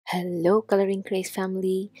Hello coloring craze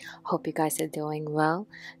family, hope you guys are doing well.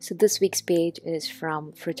 So this week's page is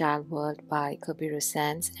from Fragile World by Kerby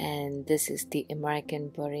Rosanes, and this is the American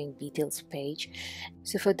Burying Beetles page.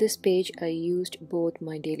 So for this page I used both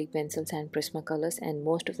my daily pencils and Prismacolors, and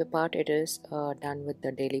most of the part it is done with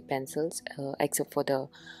the daily pencils except for the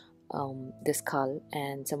skull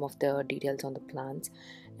and some of the details on the plants.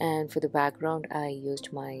 And for the background I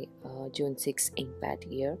used my JUNESIX INKPAD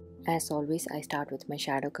here. As always, I start with my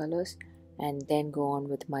shadow colors and then go on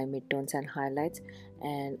with my midtones and highlights,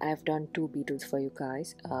 and I've done two beetles for you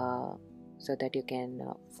guys so that you can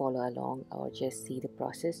follow along or just see the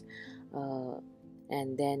process,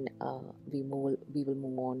 and then we will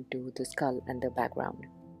move on to the skull and the background.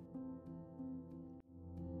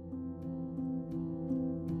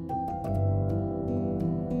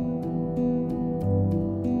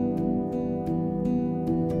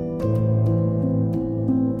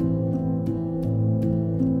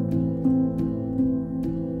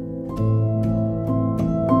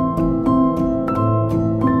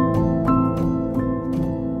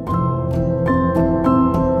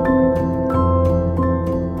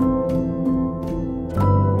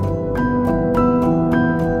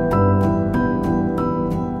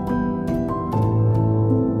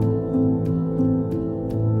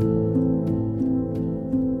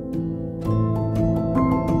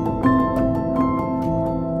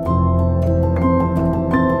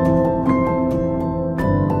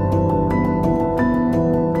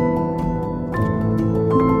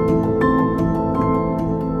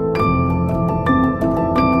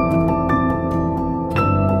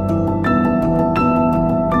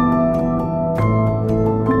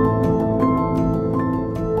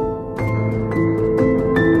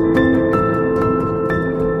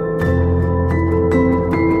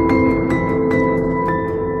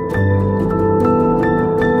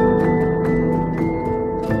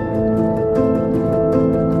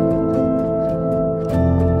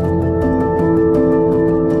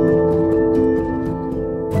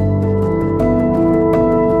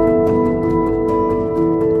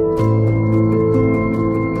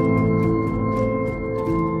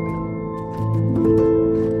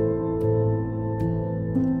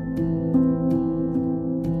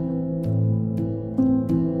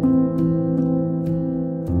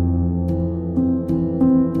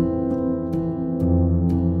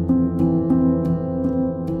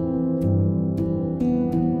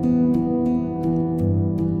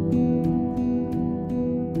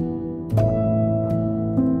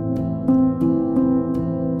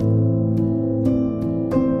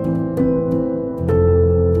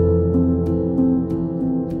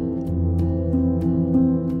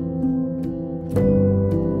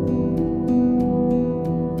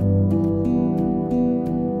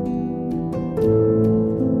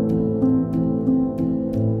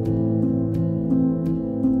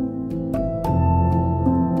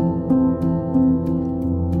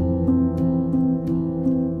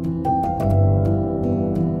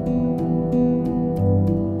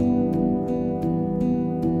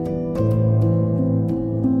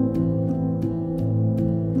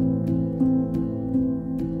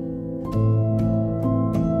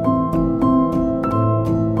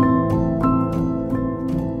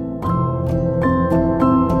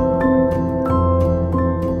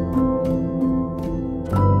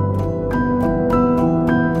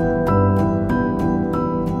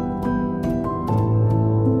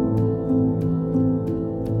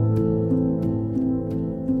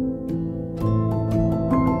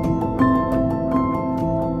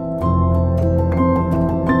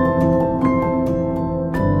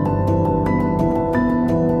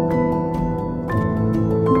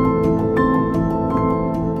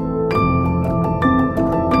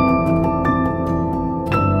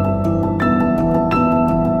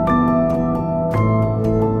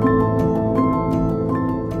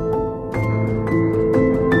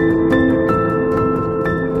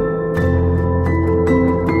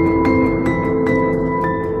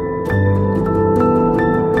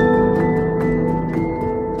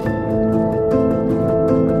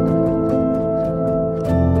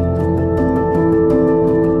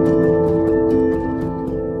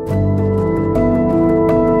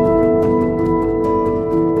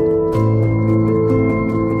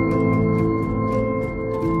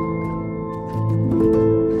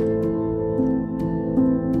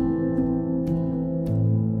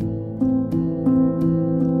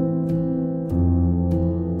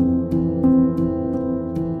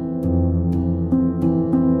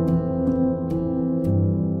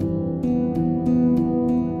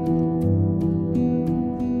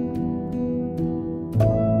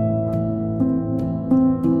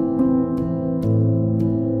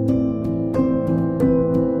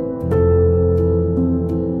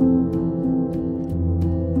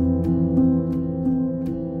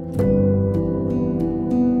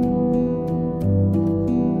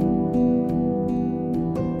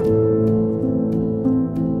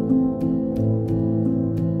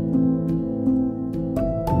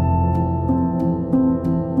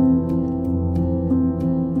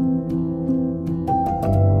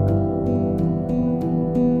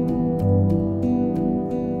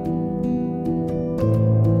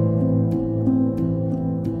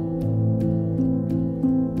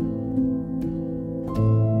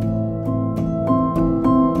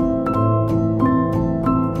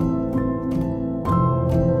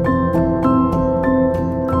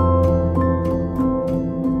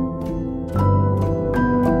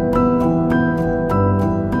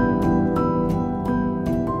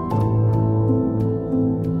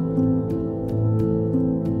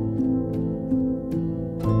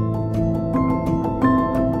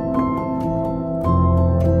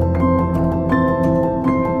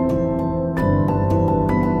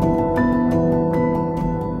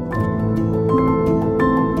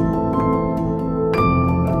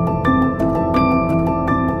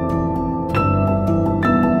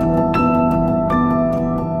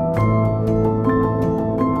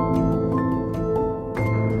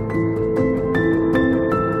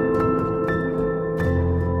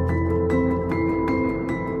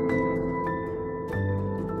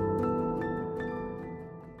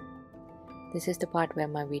 This is the part where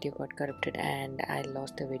my video got corrupted and I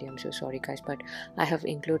lost the video. I'm so sorry guys, but I have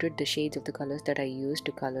included the shades of the colors that I used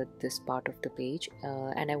to color this part of the page,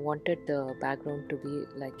 and I wanted the background to be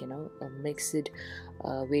like, you know, a mixed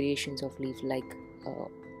variations of leaf, like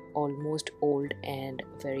almost old and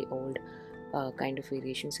very old kind of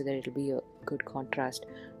variation, so that it'll be a good contrast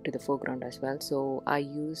to the foreground as well. So I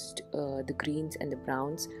used the greens and the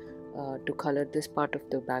browns to color this part of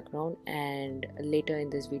the background, and later in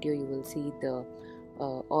this video you will see the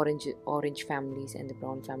orange families and the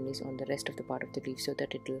brown families on the rest of the part of the leaf, so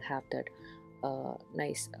that it will have that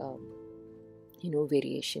nice you know,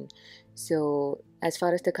 variation. So as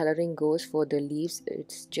far as the coloring goes for the leaves,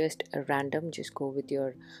 it's just a random, just go with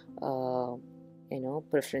your you know,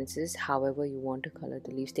 preferences. However you want to color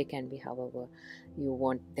the leaves, they can be however you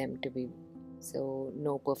want them to be, so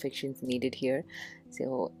no perfections needed here.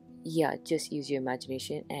 So yeah, just use your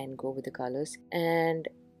imagination and go with the colors. And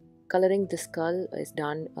coloring the skull is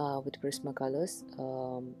done with Prismacolors.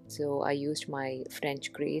 So I used my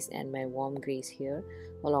French grays and my warm grays here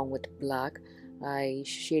along with black. I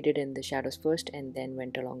shaded in the shadows first and then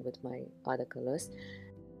went along with my other colors.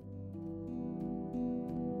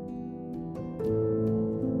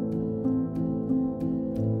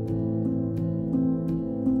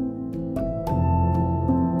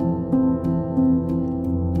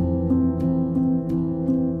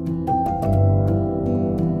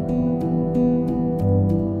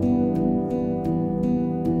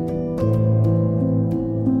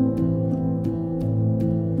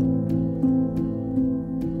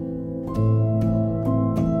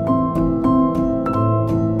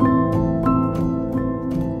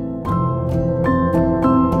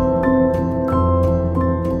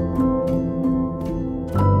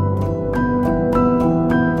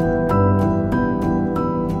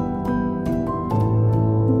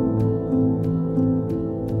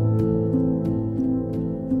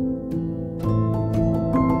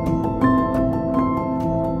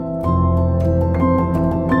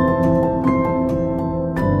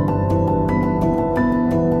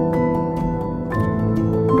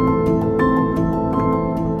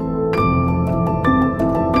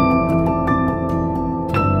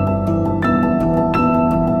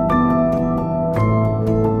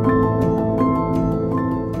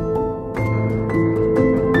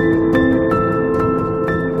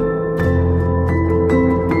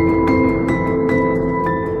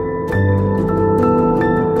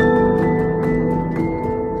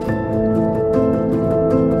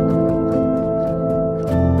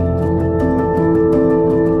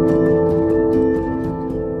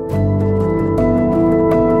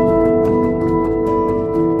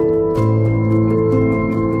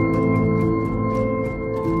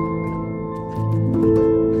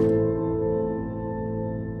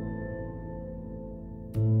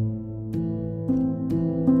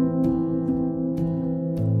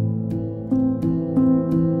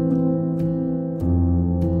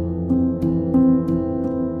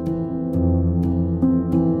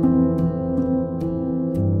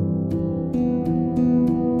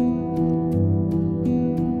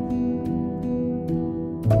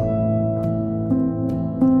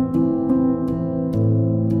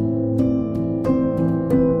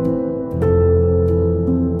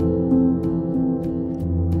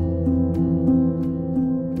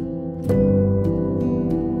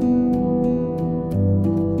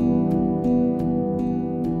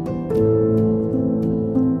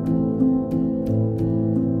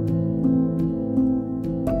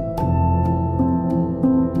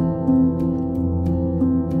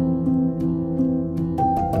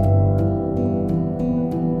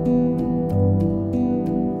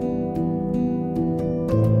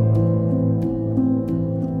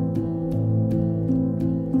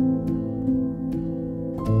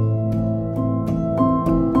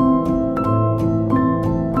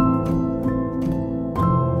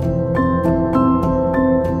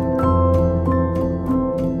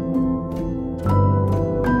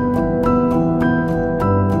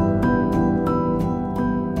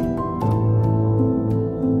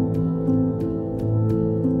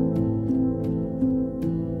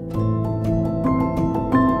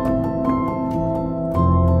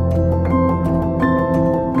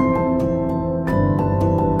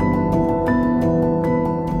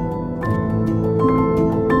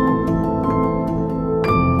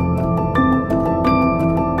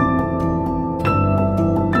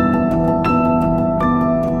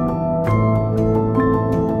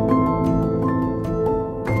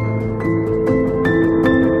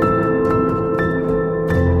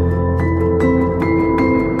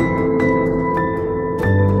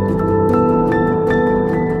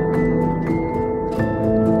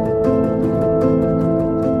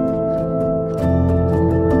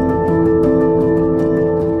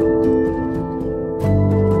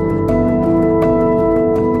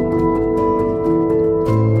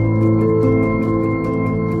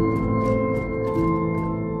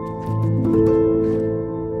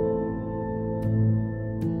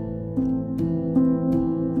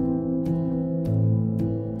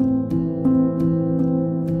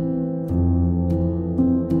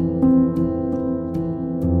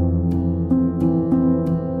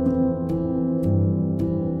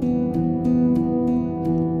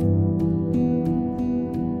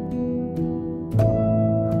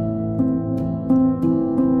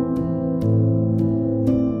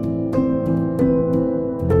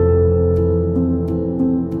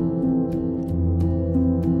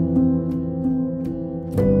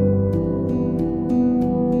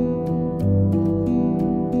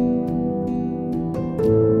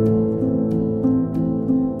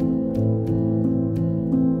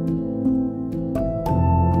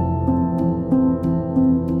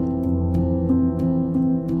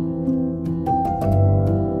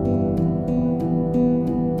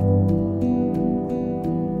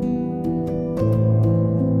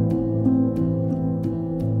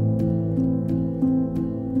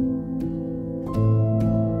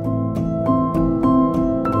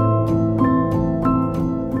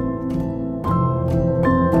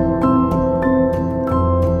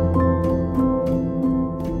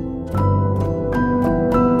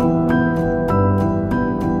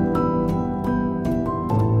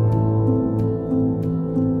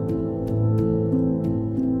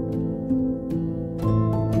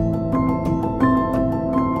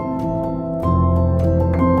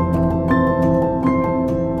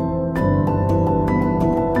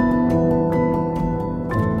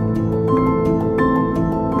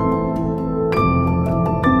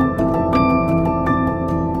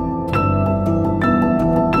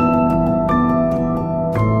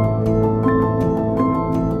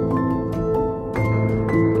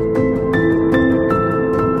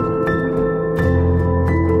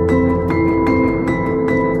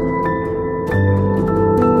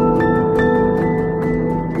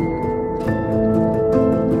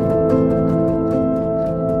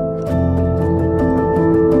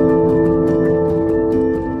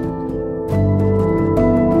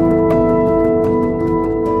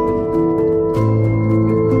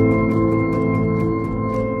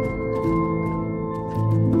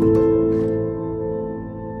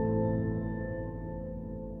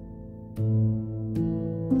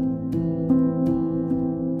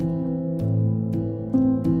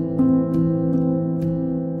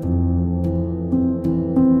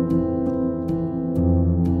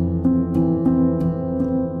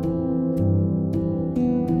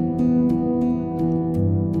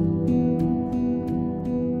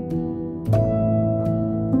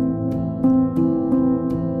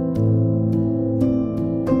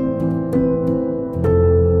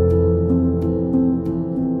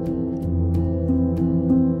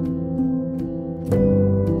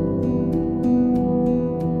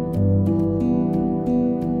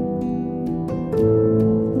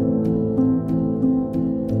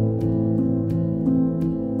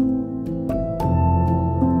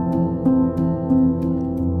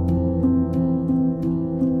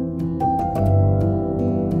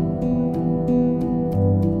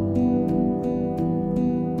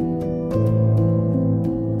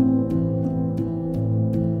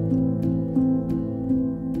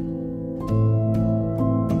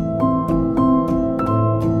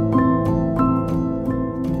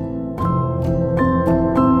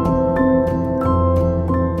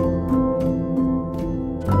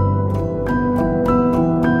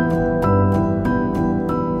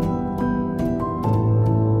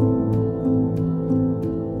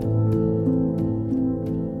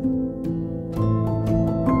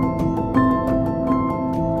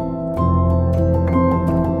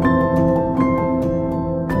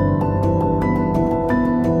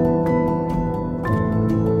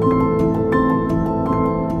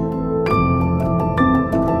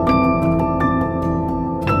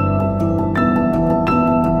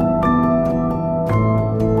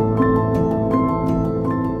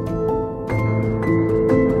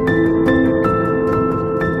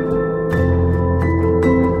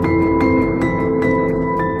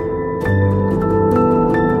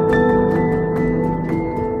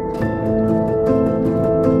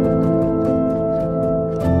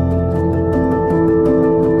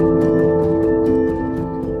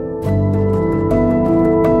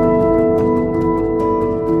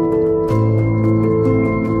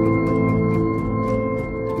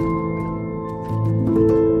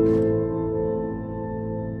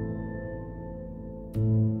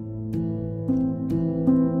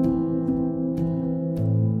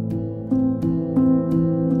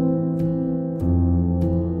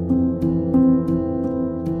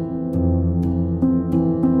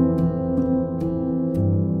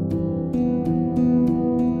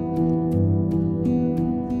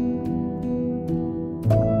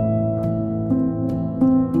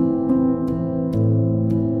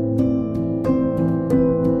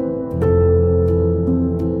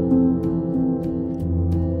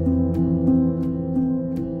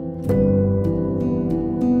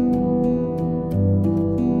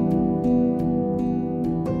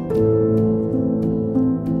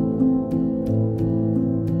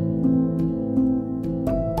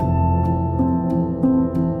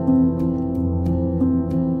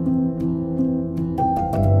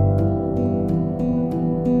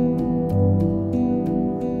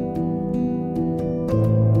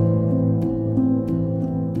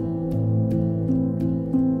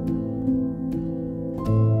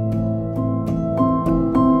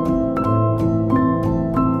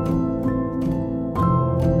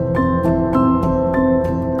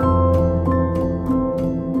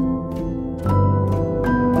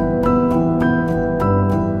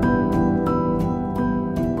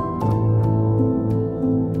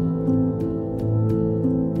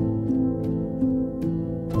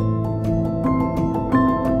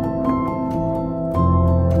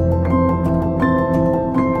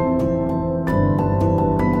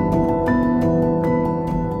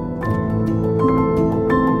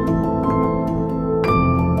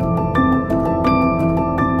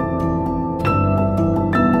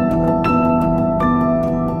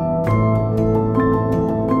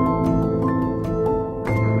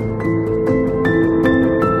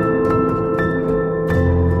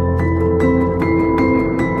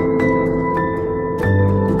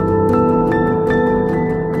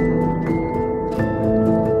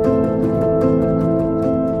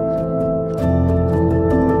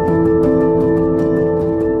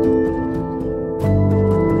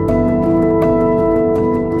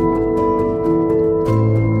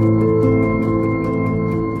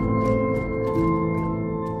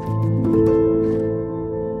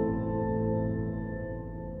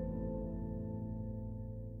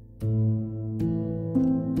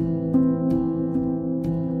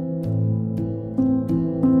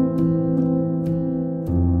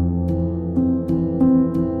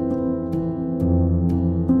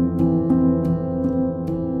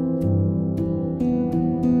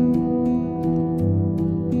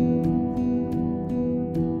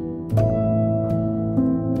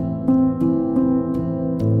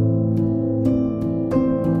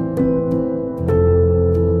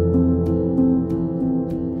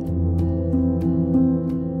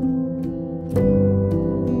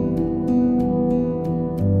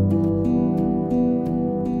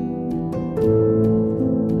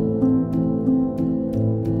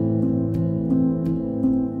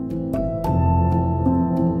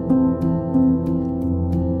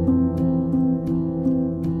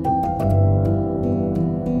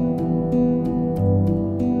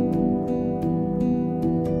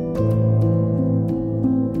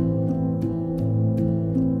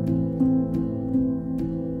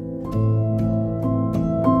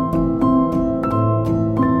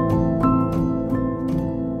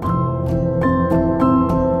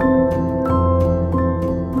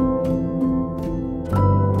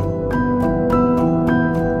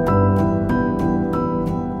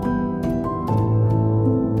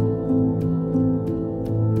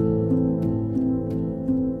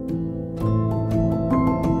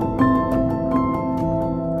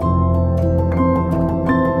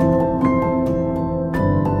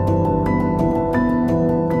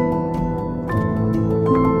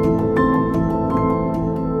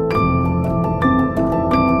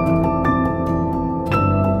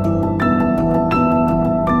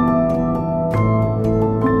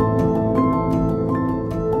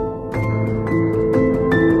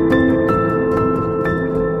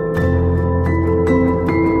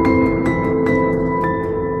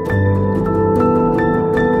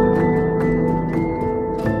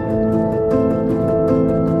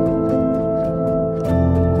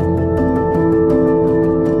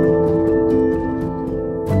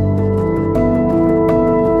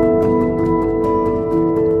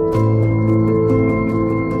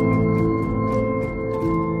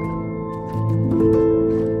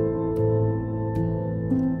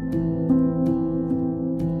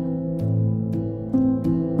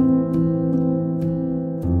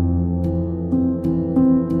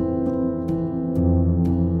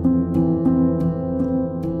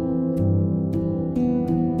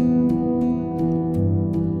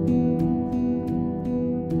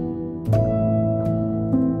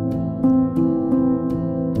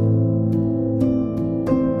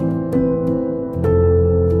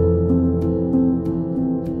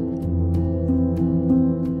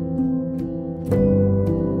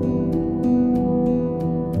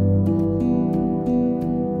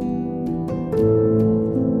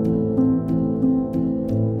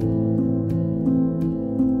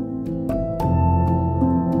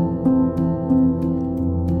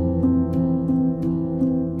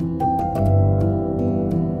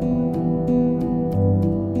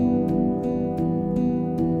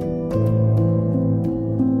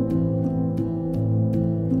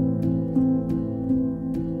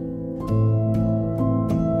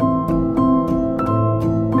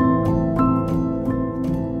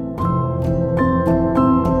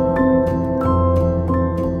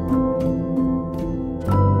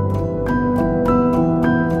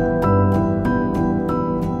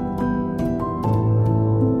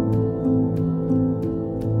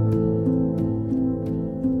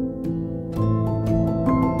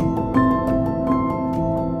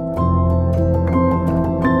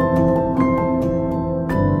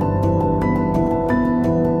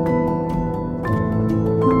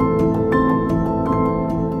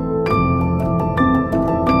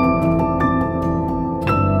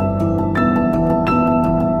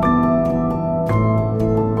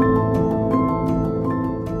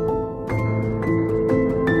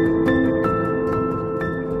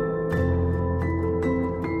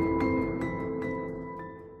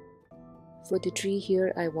 the tree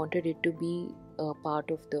here, I wanted it to be a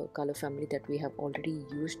part of the color family that we have already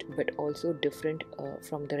used, but also different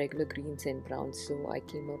from the regular greens and browns. So I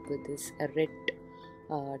came up with this red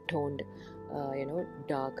toned,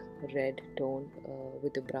 dark red tone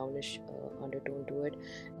with a brownish undertone to it.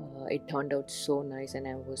 It turned out so nice, and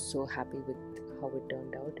I was so happy with how it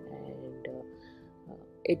turned out, and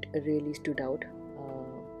it really stood out,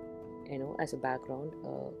 as a background,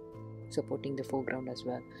 supporting the foreground as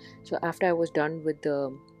well. So after I was done with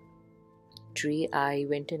the tree, I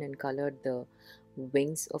went in and colored the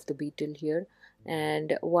wings of the beetle here.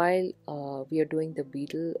 And while we are doing the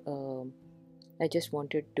beetle, I just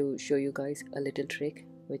wanted to show you guys a little trick,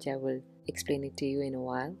 which I will explain it to you in a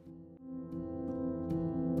while.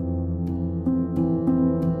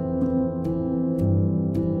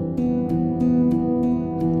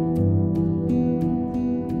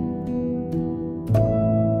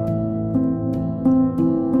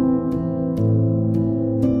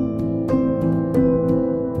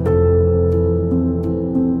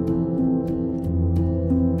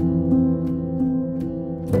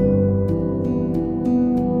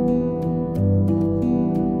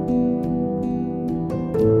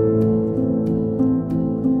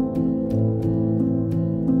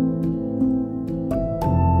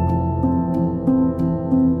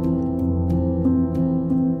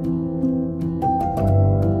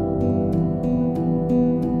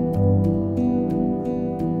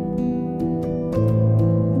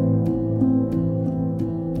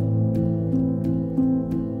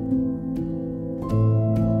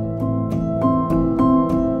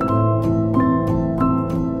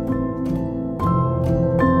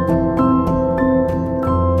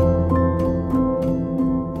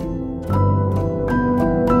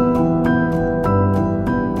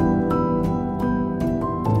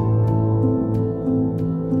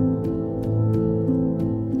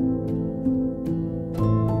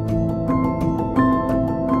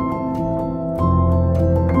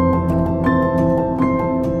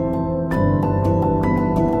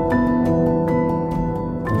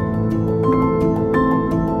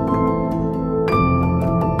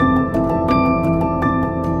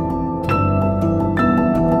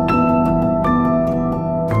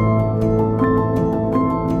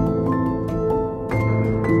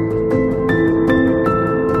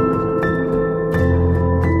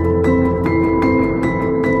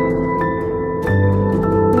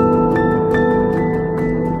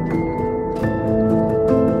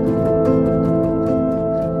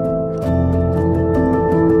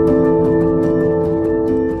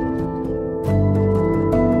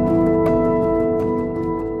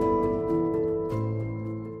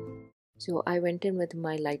 So I went in with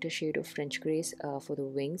my lighter shade of French grace for the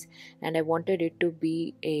wings, and I wanted it to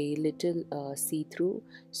be a little see-through.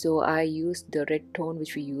 So I used the red tone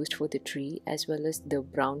which we used for the tree, as well as the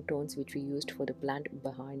brown tones which we used for the plant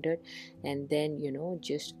behind it, and then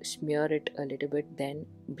just smear it a little bit, then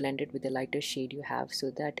blend it with the lighter shade you have,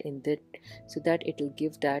 so that it will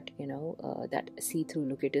give that that see-through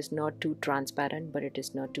look. It is not too transparent, but it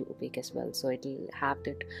is not too opaque as well, so it will have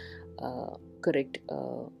that correct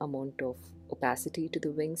amount of opacity to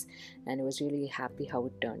the wings, and I was really happy how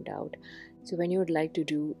it turned out. So when you would like to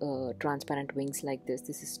do transparent wings like this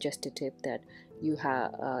is just a tip that you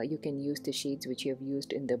can use the shades which you have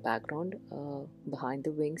used in the background behind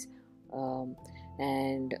the wings,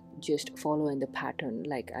 and just follow in the pattern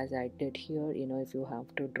like as I did here. If you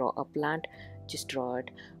have to draw a plant, just draw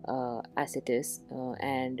it as it is,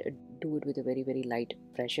 and do it with a very, very light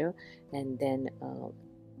pressure, and then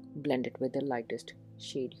blend it with the lightest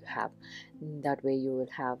shade you have. That way you will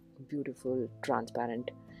have beautiful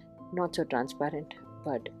transparent, not so transparent,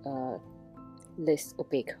 but less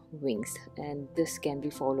opaque wings. And this can be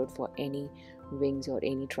followed for any wings or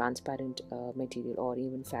any transparent material or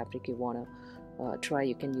even fabric you want to try.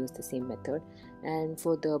 You can use the same method. And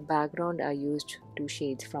for the background, I used 2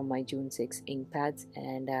 shades from my JUNESIX ink pads,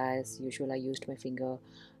 and as usual I used my finger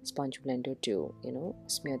sponge blender to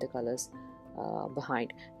smear the colors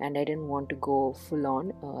behind. And I didn't want to go full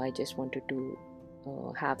on, I just wanted to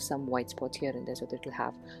have some white spots here and there, so that it will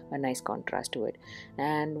have a nice contrast to it.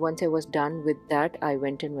 And once I was done with that, I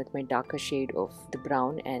went in with my darker shade of the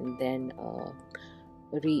brown, and then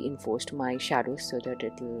reinforced my shadows so that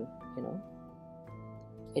it'll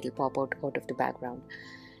pop out of the background.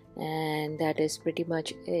 And that is pretty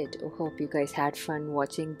much it. I hope you guys had fun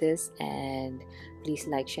watching this, and please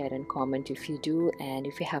like, share and comment if you do. And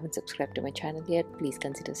if you haven't subscribed to my channel yet, please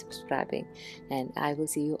consider subscribing, and I will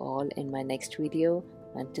see you all in my next video.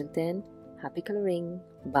 Until then, happy coloring.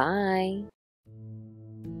 Bye.